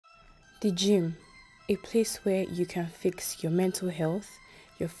The gym, a place where you can fix your mental health,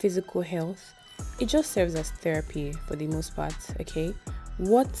 your physical health. It just serves as therapy for the most part, okay?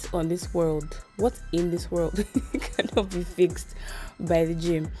 What in this world cannot be fixed by the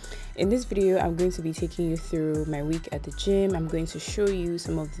gym? In this video, I'm going to be taking you through my week at the gym. I'm going to show you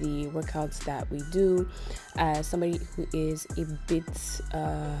some of the workouts that we do. As somebody who is a bit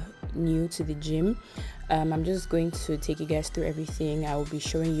new to the gym, I'm just going to take you guys through everything. I will be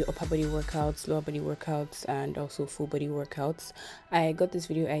showing you upper body workouts, lower body workouts, and also full body workouts. I got this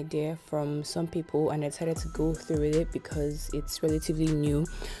video idea from some people and I decided to go through with it because it's relatively new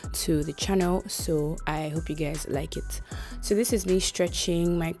to the channel, so I hope you guys like it. So this is me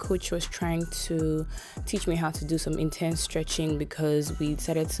stretching. My coach was trying to teach me how to do some intense stretching because we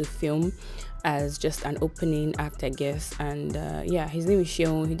decided to film as just an opening act, I guess. And yeah, his name is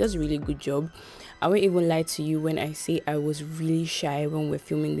Sheon. He does a really good job. I won't even lie to you when I say I was really shy when we're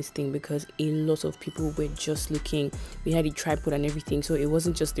filming this thing because a lot of people were just looking. We had a tripod and everything, so it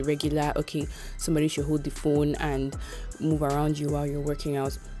wasn't just the regular, okay, somebody should hold the phone and move around you while you're working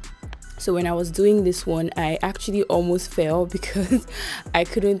out. So when I was doing this one, I actually almost fell because I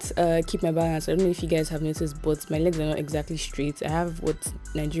couldn't keep my balance. I don't know if you guys have noticed, but my legs are not exactly straight. I have what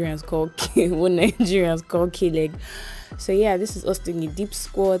Nigerians call K-leg. So yeah, this is us doing a deep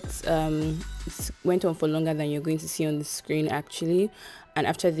squat. It went on for longer than you're going to see on the screen actually. And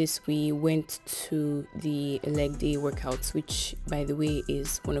after this, we went to the leg day workouts, which by the way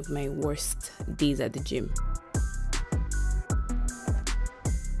is one of my worst days at the gym.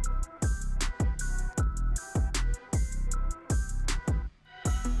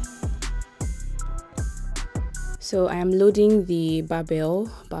 So I am loading the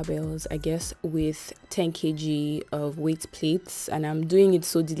barbells, I guess, with 10 kg of weight plates, and I'm doing it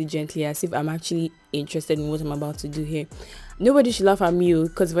so diligently as if I'm actually interested in what I'm about to do here. Nobody should laugh at me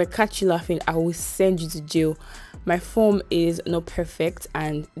because if I catch you laughing, I will send you to jail. My form is not perfect,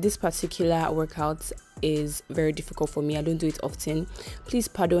 and this particular workout is very difficult for me. I don't do it often. Please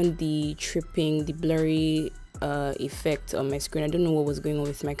pardon the tripping, the blurry effect on my screen. I don't know what was going on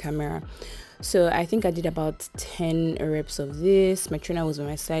with my camera. So I think I did about 10 reps of this. My trainer was on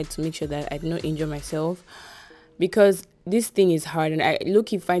my side to make sure that I did not injure myself because this thing is hard, and I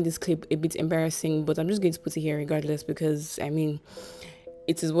low-key find this clip a bit embarrassing, but I'm just going to put it here regardless because I mean,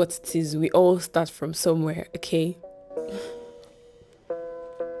 it is what it is. We all start from somewhere, okay?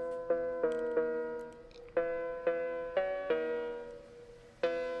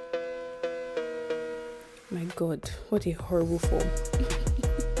 My God, what a horrible form.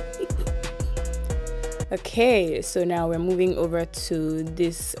 Okay, so now we're moving over to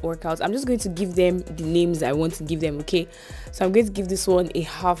this workout. I'm just going to give them the names I want to give them, okay? So I'm going to give this one a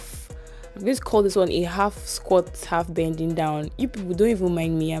half. I'm going to call this one a half squat, half bending down. You people don't even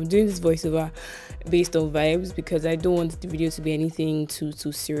mind me. I'm doing this voiceover based on vibes because I don't want the video to be anything too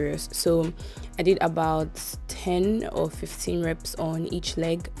serious. So I did about 10 or 15 reps on each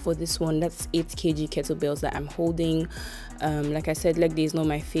leg for this one. That's 8 kg kettlebells that I'm holding. Like I said, leg day is not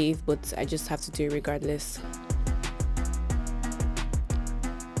my fave, but I just have to do it regardless.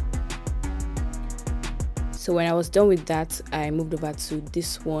 So when I was done with that, I moved over to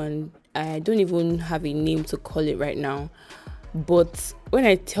this one. I don't even have a name to call it right now, but when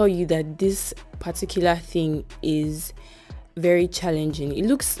I tell you that this particular thing is very challenging, it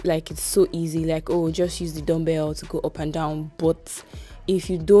looks like it's so easy, like, oh, just use the dumbbell to go up and down, but if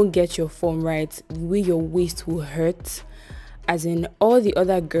you don't get your form right, the way your waist will hurt. As in all the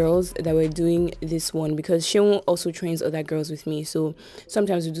other girls that were doing this one, because Sheon also trains other girls with me, so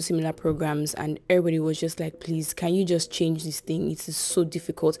sometimes we do similar programs and everybody was just like, please, can you just change this thing? It is so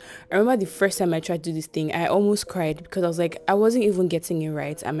difficult. I remember the first time I tried to do this thing, I almost cried because I was like, I wasn't even getting it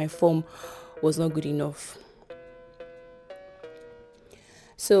right and my form was not good enough.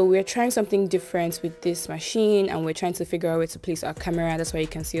 So we're trying something different with this machine and we're trying to figure out where to place our camera. That's why you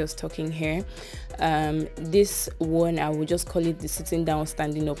can see us talking here. This one, I will just call it the sitting down,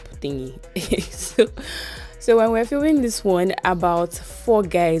 standing up thingy. So when we're filming this one, about 4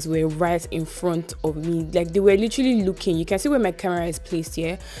 guys were right in front of me. Like they were literally looking. You can see where my camera is placed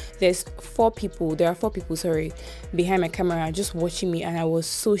here. There are 4 people, sorry, behind my camera just watching me, and I was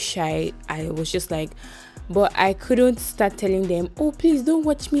so shy. I was just like, but I couldn't start telling them, oh, please don't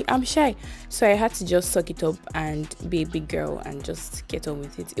watch me, I'm shy. So I had to just suck it up and be a big girl and just get on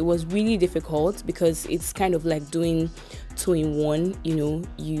with it. It was really difficult because it's kind of like doing 2 in 1, you know,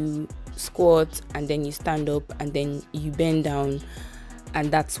 you squat and then you stand up and then you bend down,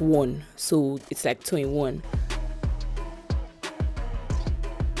 and that's 1. So it's like 2 in 1.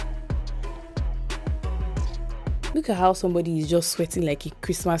 Look at how somebody is just sweating like a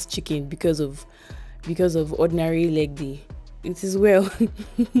Christmas chicken because of ordinary leg day. It is well.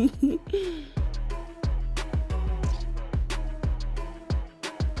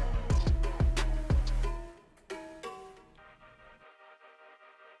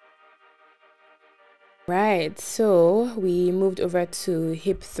 Right, so we moved over to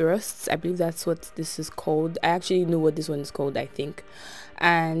hip thrusts. I believe that's what this is called. I actually know what this one is called, I think.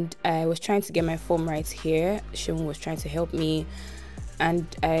 And I was trying to get my form right here. Shimon was trying to help me. And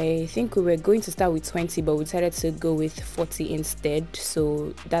I think we were going to start with 20, but we decided to go with 40 instead.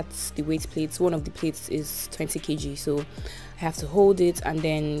 So that's the weight plates. One of the plates is 20 kg. So I have to hold it and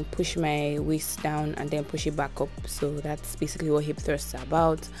then push my waist down and then push it back up. So that's basically what hip thrusts are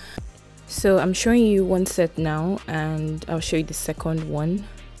about. So I'm showing you one set now, and I'll show you the second one.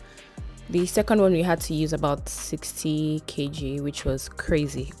 The second one we had to use about 60 kg, which was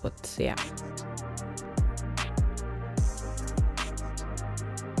crazy, but yeah.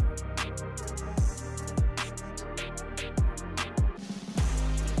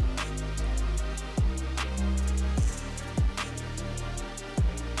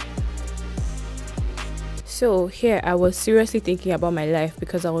 So here I was seriously thinking about my life,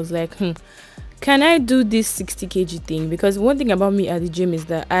 because I was like, can I do this 60 kg thing? Because one thing about me at the gym is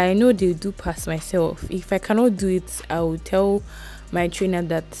that I know they do pass myself. If I cannot do it, I will tell my trainer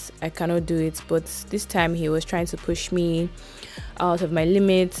that I cannot do it. But this time he was trying to push me out of my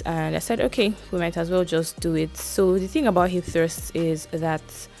limits, and I said, okay, we might as well just do it. So the thing about hip thrusts is that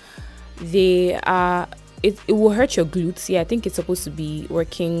they are, it will hurt your glutes. Yeah, I think it's supposed to be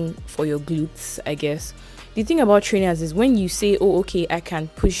working for your glutes, I guess. The thing about trainers is when you say, oh, okay, I can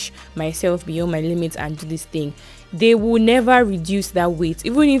push myself beyond my limits and do this thing, they will never reduce that weight.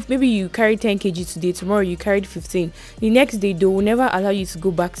 Even if maybe you carry 10 kg today, tomorrow you carried 15, the next day they will never allow you to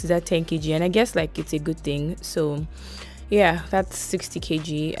go back to that 10 kg. And I guess like it's a good thing. So yeah, that's 60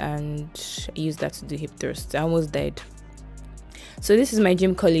 kg, and I used that to do hip thrusts. I almost died. So this is my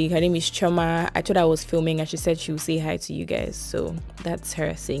gym colleague. Her name is Choma. I thought I was filming and she said she would say hi to you guys. So that's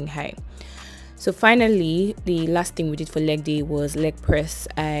her saying hi. So finally, the last thing we did for leg day was leg press.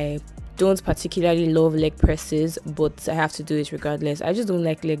 I don't particularly love leg presses, but I have to do it regardless. I just don't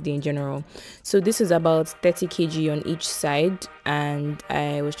like leg day in general. So this is about 30 kg on each side, and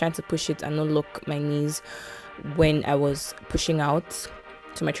I was trying to push it and not lock my knees when I was pushing out.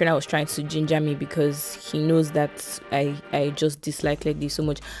 So my trainer was trying to ginger me because he knows that I just dislike leg day so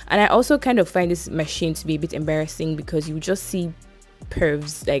much. And I also kind of find this machine to be a bit embarrassing, because you just see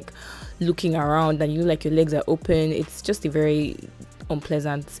pervs like looking around and you like your legs are open. It's just a very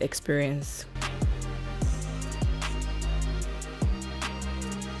unpleasant experience.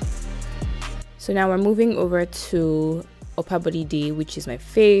 So now we're moving over to upper body day, which is my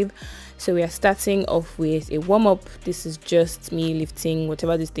fave. So we are starting off with a warm-up. This is just me lifting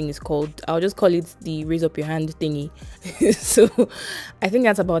whatever this thing is called. I'll just call it the raise up your hand thingy. So I think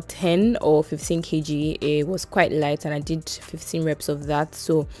that's about 10 or 15 kg. It was quite light and I did 15 reps of that.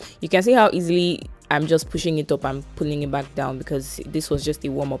 So you can see how easily I'm just pushing it up and pulling it back down, because this was just a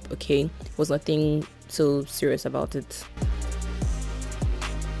warm-up, okay? It was nothing so serious about it.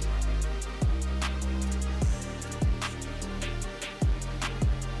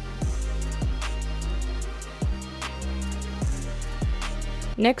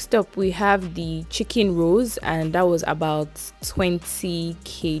 Next up, we have the chicken rows, and that was about 20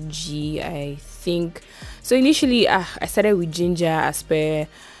 kg, I think. So initially, I started with ginger, as per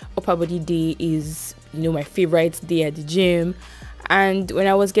upper body day is, you know, my favorite day at the gym. And when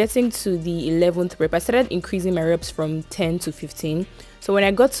I was getting to the 11th rep, I started increasing my reps from 10 to 15. So when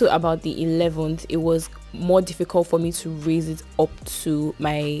I got to about the 11th, it was more difficult for me to raise it up to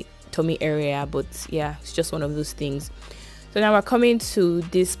my tummy area. But yeah, it's just one of those things. So now we're coming to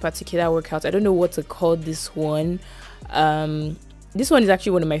this particular workout. I don't know what to call this one. This one is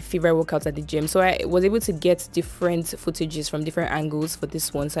actually one of my favorite workouts at the gym. So I was able to get different footages from different angles for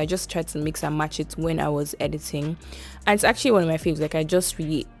this one. So I just tried to mix and match it when I was editing. And it's actually one of my favorites. Like, I just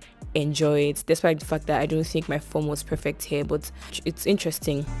really enjoy it, despite the fact that I don't think my form was perfect here. But it's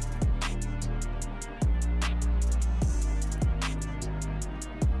interesting.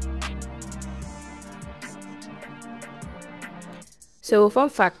 So fun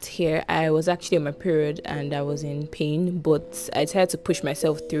fact here, I was actually on my period and I was in pain, but I tried to push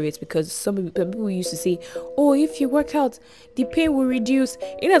myself through it, because some people used to say, oh, if you work out, the pain will reduce.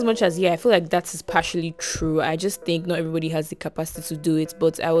 In as much as, yeah, I feel like that is partially true. I just think not everybody has the capacity to do it,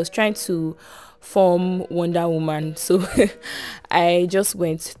 but I was trying to form Wonder Woman. So I just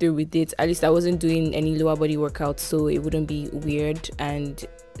went through with it. At least I wasn't doing any lower body workouts, so it wouldn't be weird, and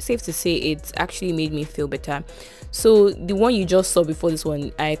safe to say it actually made me feel better. So the one you just saw before this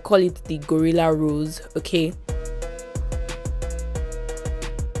one, I call it the gorilla rose. Okay,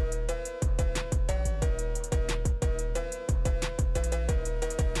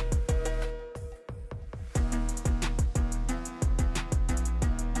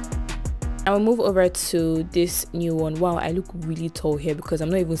 I will move over to this new one. Wow, I look really tall here because I'm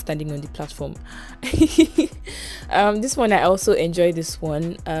not even standing on the platform. This one, I also enjoy this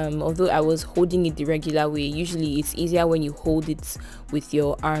one, although I was holding it the regular way. Usually it's easier when you hold it with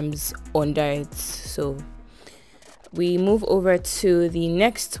your arms under it. So we move over to the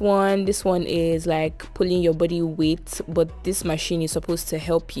next one. This one is like pulling your body weight, but this machine is supposed to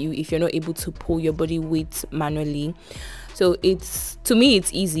help you if you're not able to pull your body weight manually. So to me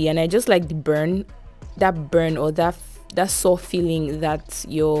it's easy, and I just like the burn or that sore feeling that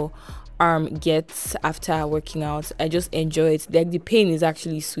your arm gets after working out. I just enjoy it. Like, the pain is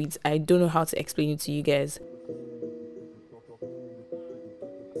actually sweet. I don't know how to explain it to you guys.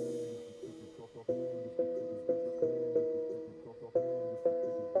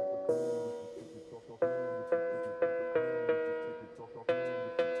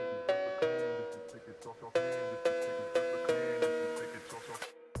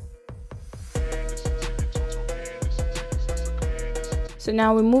 So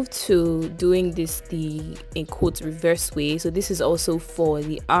now we move to doing this the in quotes reverse way. So this is also for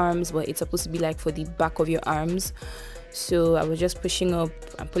the arms, but it's supposed to be like for the back of your arms. So I was just pushing up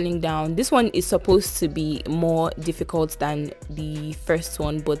and pulling down. This one is supposed to be more difficult than the first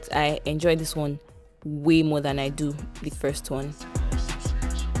one, but I enjoy this one way more than I do the first one.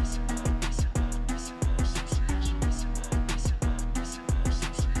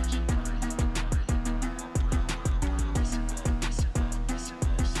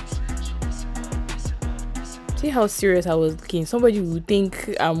 See how serious I was looking. Somebody would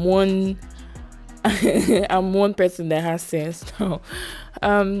think I'm one I'm one person that has sense. No.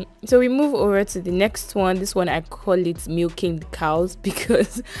 So we move over to the next one. This one, I call it milking the cows,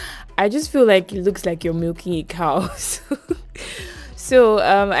 because I just feel like it looks like you're milking a cow. So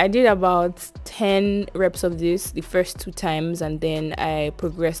I did about 10 reps of this the first 2 times, and then I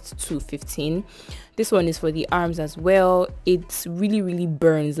progressed to 15. This one is for the arms as well. It really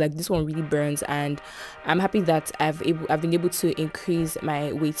burns. Like, this one really burns, and I'm happy that I've been able to increase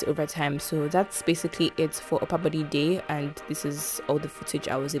my weight over time. So that's basically it for upper body day, and this is all the footage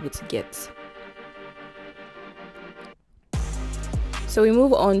I was able to get. So we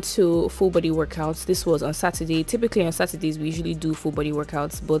move on to full body workouts. This was on Saturday. Typically on Saturdays we usually do full body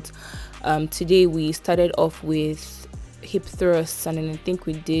workouts, but today we started off with hip thrusts, and then I think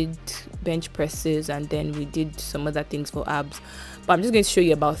we did bench presses, and then we did some other things for abs, but I'm just going to show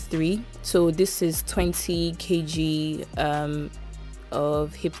you about 3. So this is 20 kg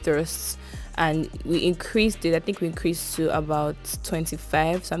of hip thrusts, and we increased it. I think we increased to about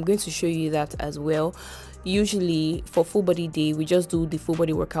 25, so I'm going to show you that as well. Usually for full body day we just do the full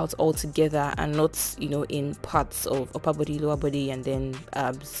body workouts all together, and not, you know, in parts of upper body, lower body, and then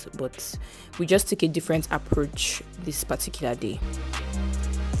abs, but we just took a different approach this particular day.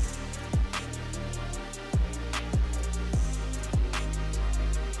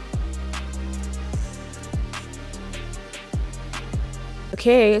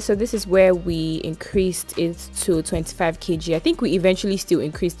 Okay, so this is where we increased it to 25 kg. I think we eventually still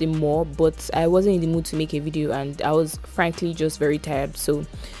increased it more, but I wasn't in the mood to make a video, and I was frankly just very tired, so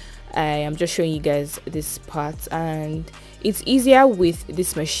I am just showing you guys this part. And it's easier with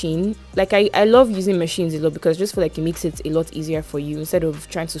this machine. Like, I love using machines a lot because I just feel like it makes it a lot easier for you instead of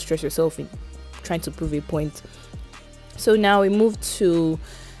trying to stress yourself and trying to prove a point. So now we move to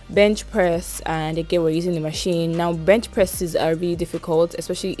bench press, and again we're using the machine. Now bench presses are really difficult,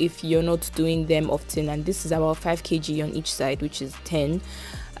 especially if you're not doing them often, and this is about 5 kg on each side, which is 10.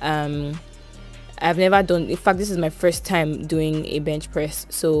 I've never done, in fact this is my first time doing a bench press,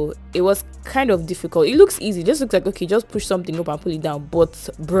 so it was kind of difficult. It looks easy, it just looks like, okay, just push something up and pull it down, but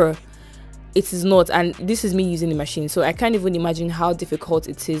bruh, it is not. And this is me using the machine, so I can't even imagine how difficult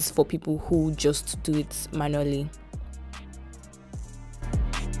it is for people who just do it manually.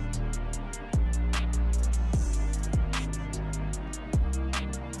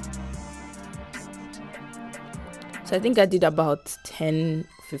 So I think I did about 10,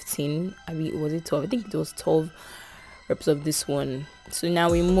 15, I mean, was it 12? I think it was 12 reps of this one. So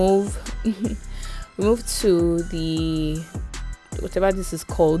now we move we move to the whatever this is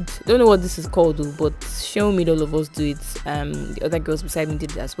called. Don't know what this is called though, but show me all of us do it. The other girls beside me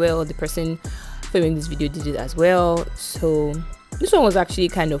did it as well. The person filming this video did it as well. So this one was actually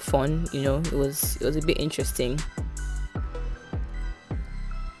kind of fun, you know. It was a bit interesting.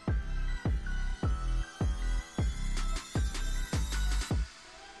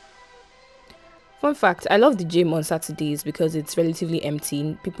 Fun fact, I love the gym on Saturdays because it's relatively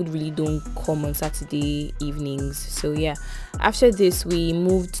empty. People really don't come on Saturday evenings. So yeah, after this we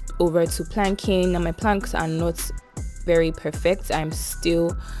moved over to planking. Now my planks are not very perfect. I'm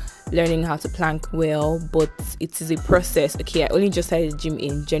still learning how to plank well, but it is a process. Okay, I only just started the gym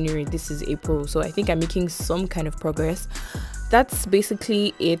in January. This is April, so I think I'm making some kind of progress. That's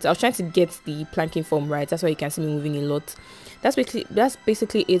basically it. I was trying to get the planking form right. That's why you can see me moving a lot. That's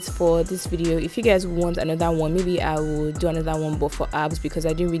basically it for this video. If you guys want another one, maybe I will do another one, but for abs, because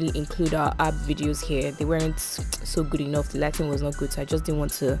I didn't really include our ab videos here. They weren't so good enough. The lighting was not good, so I just didn't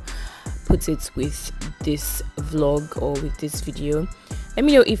want to put it with this vlog or with this video. Let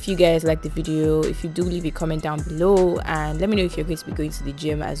me know if you guys like the video. If you do, leave a comment down below, and let me know if you're going to be going to the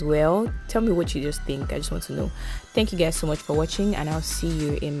gym as well. Tell me what you just think. I just want to know. Thank you guys so much for watching, and I'll see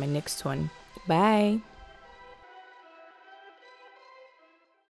you in my next one. Bye.